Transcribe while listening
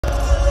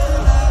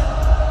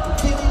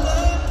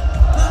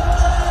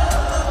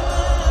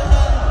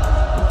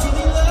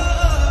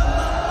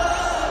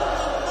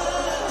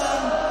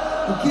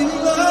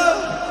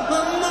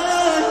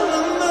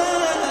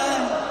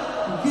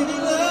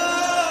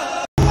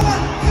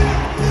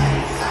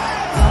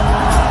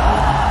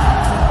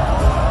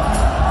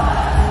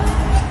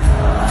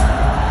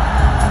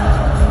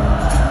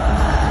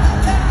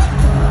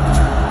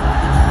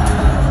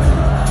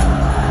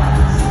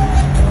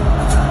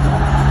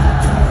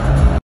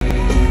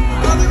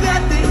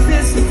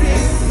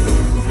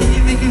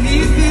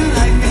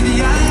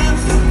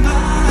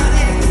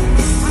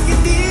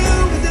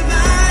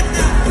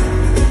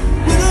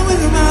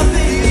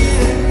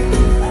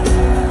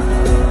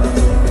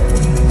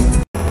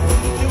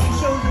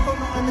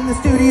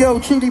studio,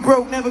 truly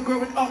broke, never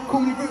growing up, call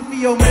me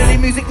Rufio, melody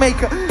music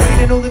maker,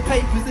 reading all the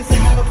papers, this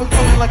ain't never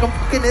becoming like I'm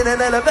fucking in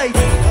an elevator.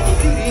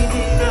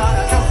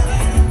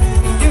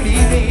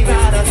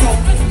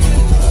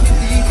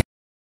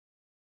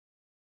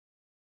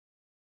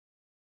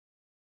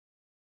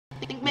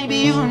 I think maybe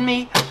you and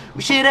me,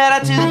 we should head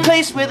out to the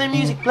place where the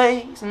music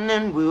plays, and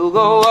then we'll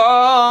go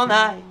all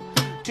night,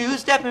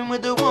 two-stepping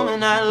with the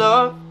woman I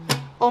love.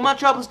 All my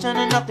troubles turn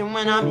to nothing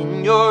when I'm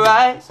in your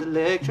eyes,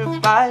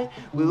 electrified.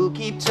 We'll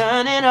keep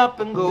turning up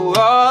and go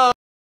all.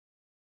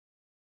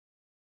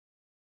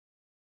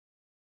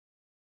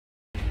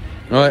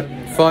 Right,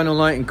 final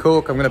night in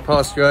Cork. I'm going to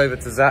pass you over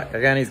to Zach.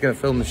 Again, he's going to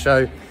film the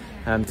show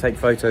and take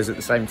photos at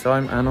the same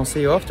time, and I'll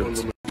see you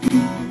afterwards.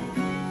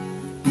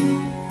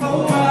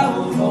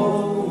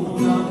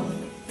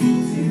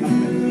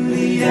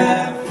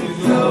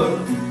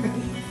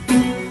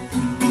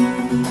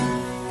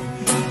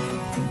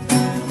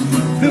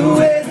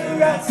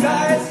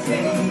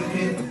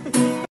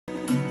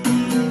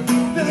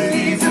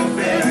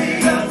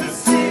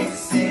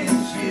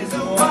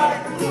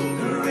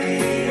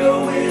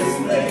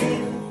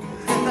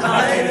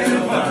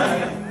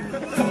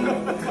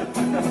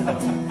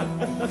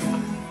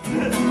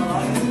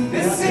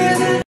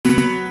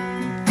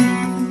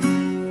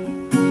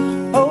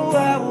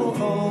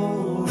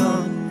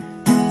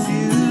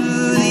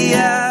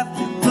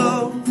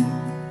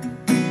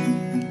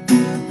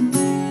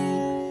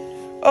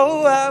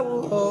 Oh, I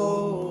will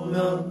hold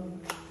on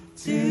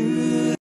to